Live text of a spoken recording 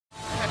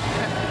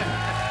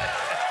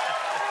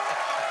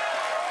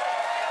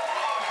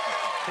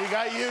He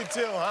got you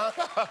too, huh?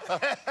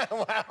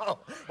 Wow.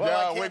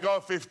 Well, yeah, we go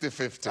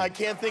 50-50. I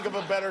can't think of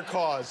a better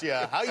cause,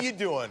 yeah. How you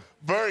doing?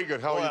 Very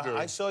good. How are you doing?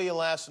 I saw you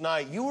last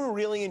night. You were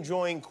really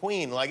enjoying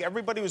Queen. Like,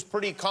 everybody was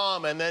pretty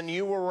calm, and then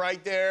you were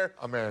right there.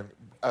 I mean,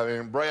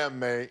 Brian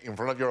May, in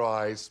front of your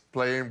eyes,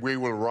 playing We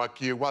Will Rock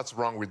You. What's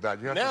wrong with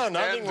that? You have No, to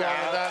nothing wrong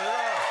with that at all.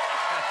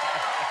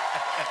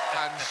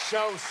 And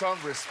show some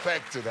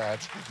respect to that.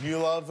 You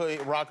love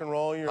rock and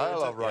roll? I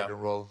love rock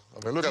and roll.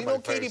 I mean, look at my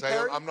face.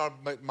 I'm not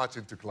much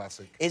into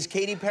classic. Is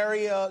Katy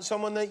Perry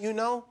someone that you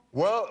know?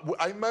 Well,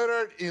 I met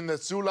her in the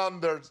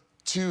Zoolander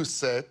 2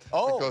 set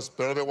because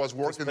Penelope was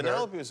working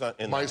Penelope was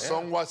in My there,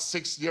 son was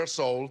 6 years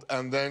old,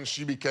 and then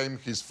she became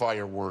his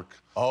firework.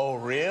 Oh,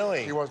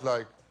 really? He was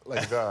like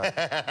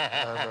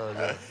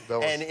that.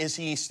 And is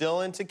he still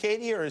into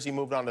Katy, or has he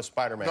moved on to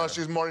Spider-Man? No,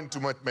 she's more into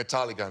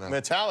Metallica now.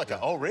 Metallica? Yeah.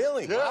 Oh,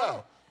 really? Yeah.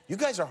 Wow. You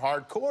guys are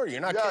hardcore.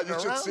 You're not kidding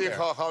around. Yeah, you should see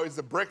how is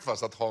the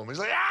breakfast at home. He's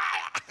like,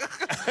 ah!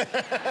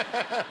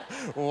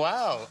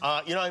 Wow.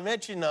 You know, I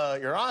mentioned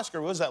your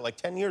Oscar. What was that, like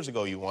 10 years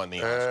ago you won the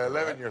Oscar?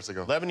 11 years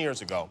ago. 11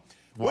 years ago.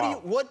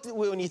 Wow.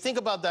 When you think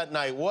about that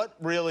night, what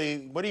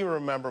do you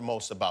remember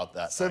most about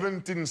that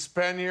 17 night?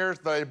 Spaniards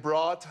that I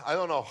brought. I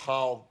don't know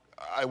how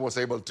I was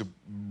able to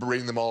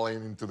bring them all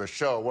into the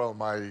show. Well,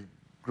 my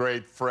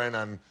great friend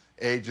and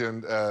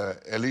agent,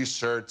 Elise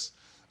Schertz,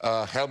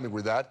 helped me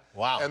with that.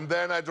 Wow. And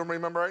then I don't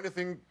remember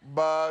anything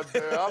but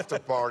the after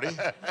party,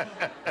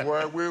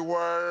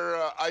 where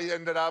I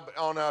ended up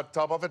on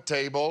top of a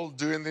table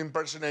doing the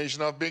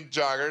impersonation of Mick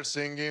Jagger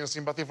singing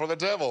Sympathy for the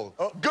Devil.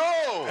 Oh.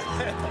 Go!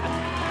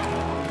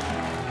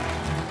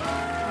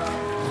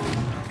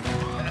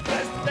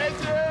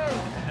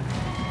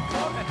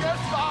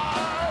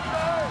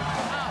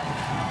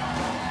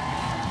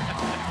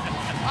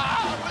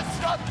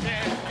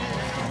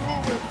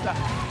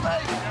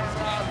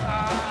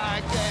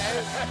 It's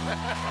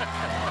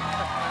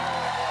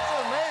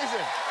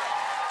amazing.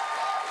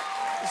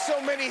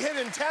 So many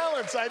hidden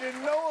talents I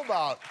didn't know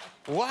about.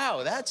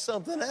 Wow, that's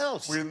something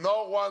else. With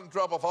no one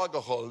drop of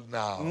alcohol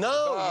now.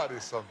 No. That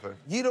is something.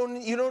 You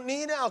don't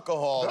need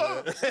alcohol.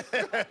 No.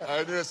 I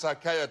need a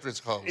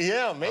psychiatrist home.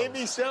 Yeah,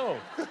 maybe so.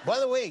 By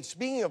the way,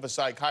 speaking of a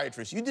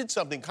psychiatrist, you did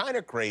something kind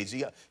of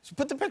crazy. So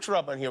put the picture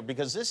up on here,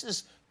 because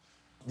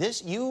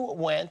you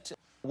went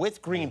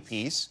with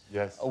Greenpeace,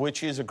 yes,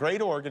 which is a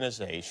great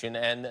organization,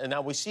 and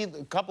now we see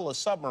a couple of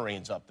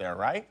submarines up there,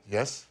 right?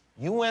 Yes.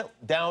 You went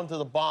down to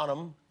the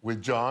bottom.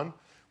 With John,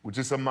 which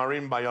is a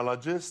marine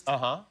biologist.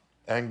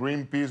 And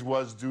Greenpeace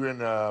was doing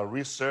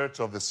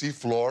research of the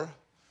seafloor,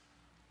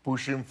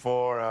 pushing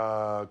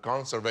for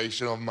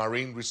conservation of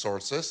marine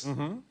resources.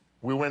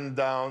 We went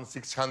down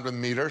 600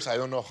 meters. I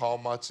don't know how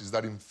much is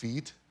that in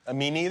feet.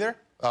 Me neither.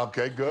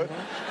 Okay, good.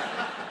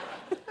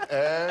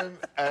 And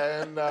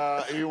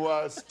it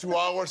was 2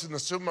 hours in the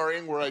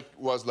submarine where I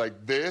was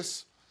like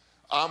this.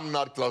 I'm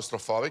not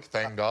claustrophobic,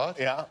 thank God.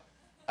 Yeah.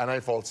 And I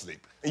fall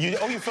asleep.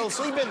 You fell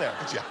asleep in there?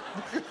 Yeah.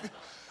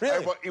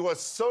 Really? It was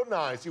so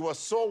nice. It was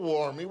so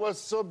warm. It was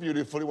so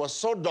beautiful. It was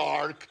so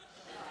dark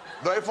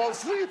that I fall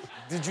asleep.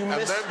 Did you miss?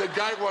 And then the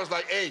guy was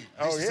like, hey,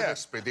 this is an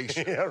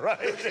expedition. Yeah, right.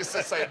 It's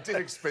a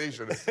scientific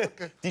expedition.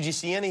 Okay. Did you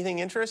see anything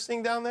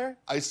interesting down there?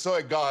 I saw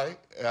a guy.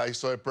 I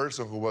saw a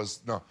person who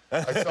was, no.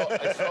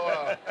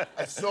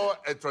 I saw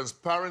a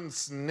transparent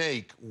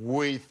snake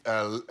with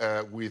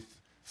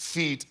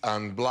feet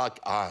and black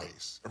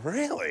eyes.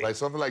 Really? Like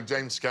something like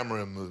James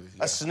Cameron movie.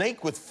 Yeah. A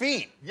snake with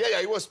feet? Yeah,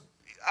 it was,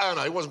 I don't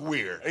know, it was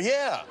weird.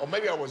 Yeah. Or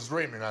maybe I was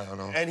dreaming, I don't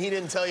know. And he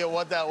didn't tell you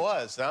what that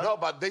was, huh? No,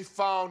 but they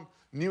found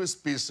new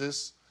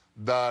species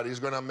that is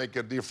going to make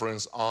a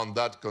difference on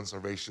that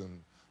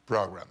conservation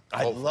program.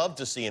 I'd love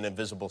to see an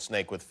invisible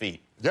snake with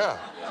feet. Yeah.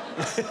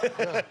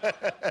 Yeah.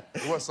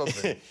 It was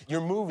something.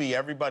 Your movie,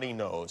 everybody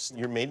knows.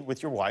 You're made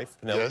with your wife,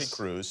 Penelope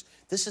Cruz.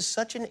 This is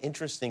such an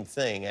interesting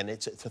thing, and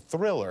it's a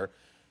thriller,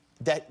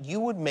 that you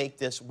would make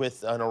this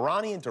with an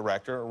Iranian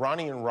director,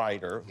 Iranian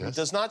writer, who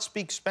does not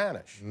speak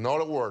Spanish.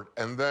 Not a word.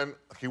 And then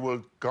he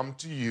will come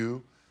to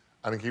you,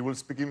 and he will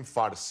speak in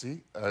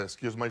Farsi.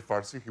 Excuse my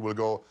Farsi. He will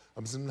go,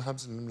 and then the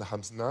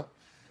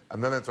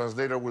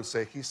translator will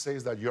say, he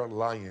says that you're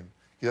lying.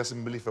 He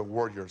doesn't believe a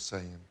word you're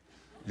saying.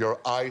 Your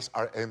eyes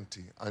are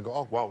empty. I go,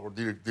 oh, wow,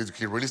 did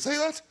he really say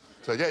that?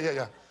 So,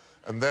 yeah.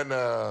 And then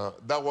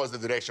that was the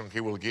direction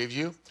he will give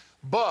you.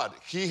 But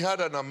he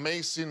had an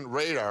amazing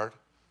radar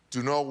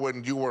to know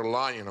when you were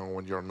lying and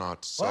when you're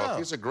not. So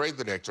he's a great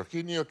director.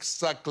 He knew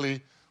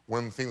exactly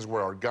when things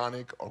were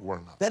organic or were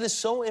not. That is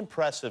so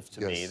impressive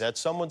to me, that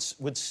someone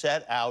would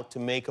set out to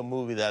make a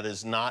movie that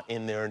is not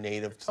in their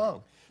native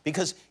tongue.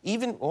 Because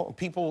even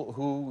people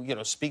who,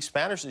 speak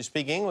Spanish, they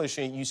speak English,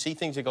 and you see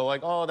things that go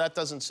like, oh, that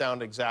doesn't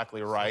sound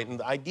exactly right. And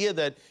the idea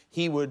that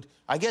he would,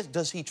 I guess,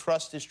 does he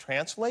trust his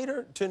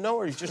translator to know,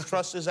 or he just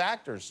trusts his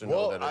actors to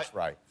know that it's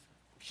right?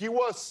 He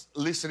was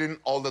listening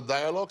all the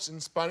dialogues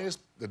in Spanish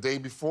the day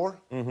before.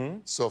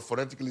 So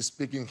phonetically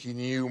speaking, he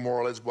knew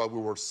more or less what we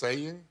were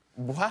saying.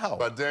 Wow.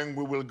 But then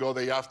we will go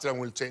the after and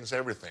we'll change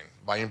everything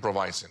by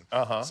improvising.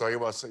 So it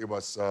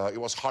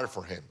was hard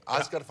for him.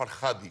 Asghar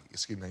Farhadi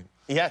is his name.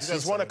 Yes,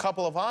 he's won a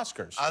couple of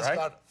Oscars, right?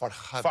 Asghar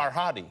Farhadi.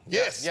 Farhadi.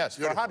 Yes. Yes,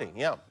 Farhadi.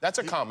 Yeah, that's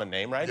a common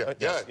name, right?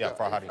 Yeah,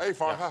 Farhadi. Hey,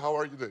 Farha, how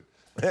are you doing?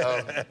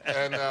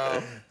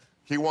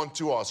 He won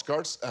 2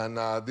 Oscars, and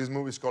this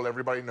movie is called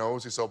Everybody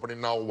Knows. It's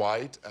opening now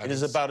wide. It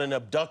is about an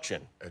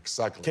abduction.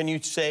 Exactly. Can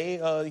you say,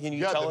 can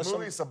you tell us? Yeah, the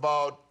movie is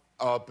about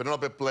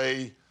Penelope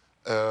play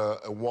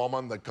a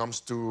woman that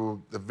comes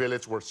to the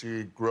village where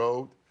she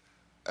grew,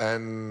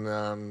 and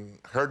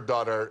her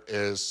daughter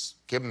is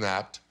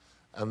kidnapped,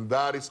 and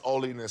that is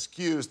only an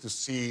excuse to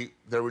see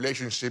the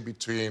relationship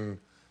between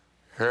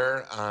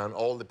her and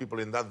all the people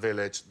in that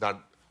village that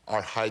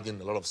are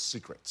hiding a lot of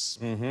secrets.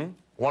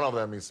 One of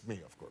them is me,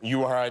 of course.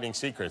 You are hiding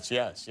secrets,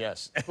 yes,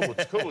 yes.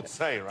 Who would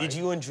say, right? Did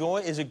you enjoy,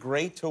 is it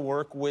great to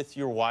work with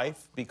your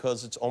wife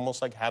because it's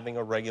almost like having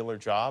a regular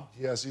job?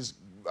 Yes,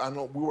 I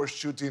know we were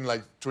shooting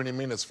like 20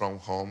 minutes from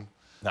home.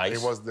 Nice.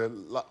 It was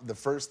the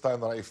first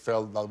time that we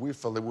felt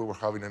that we were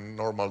having a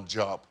normal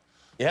job.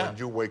 Yeah. When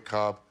you wake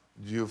up,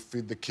 you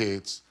feed the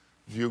kids,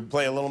 you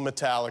play a little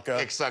Metallica.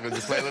 Exactly,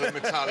 you play a little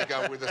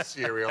Metallica with the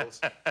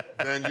cereals.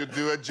 Then you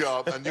do a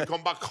job, and you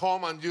come back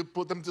home and you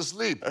put them to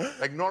sleep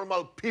like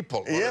normal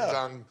people. Rather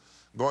than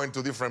going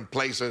to different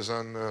places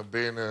and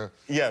being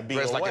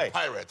dressed away. like a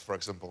pirate, for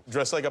example.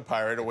 Dressed like a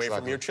pirate away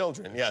from your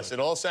children. Yes, it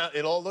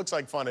all looks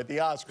like fun at the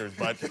Oscars,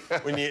 but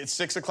when it's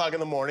 6 o'clock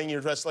in the morning,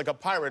 you're dressed like a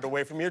pirate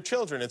away from your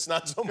children. It's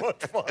not so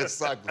much fun.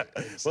 Exactly.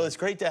 Well, it's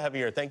great to have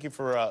you here. Thank you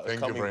for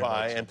coming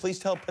by. And please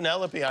tell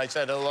Penelope I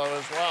said hello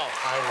as well.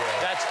 I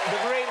will. That's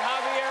the great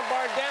Javier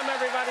Bardem,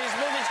 everybody. His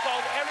movie's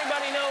called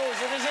Everybody Knows.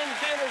 It is in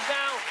theaters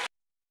now.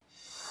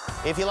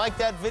 If you like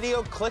that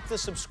video, click the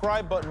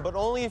subscribe button, but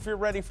only if you're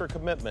ready for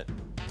commitment.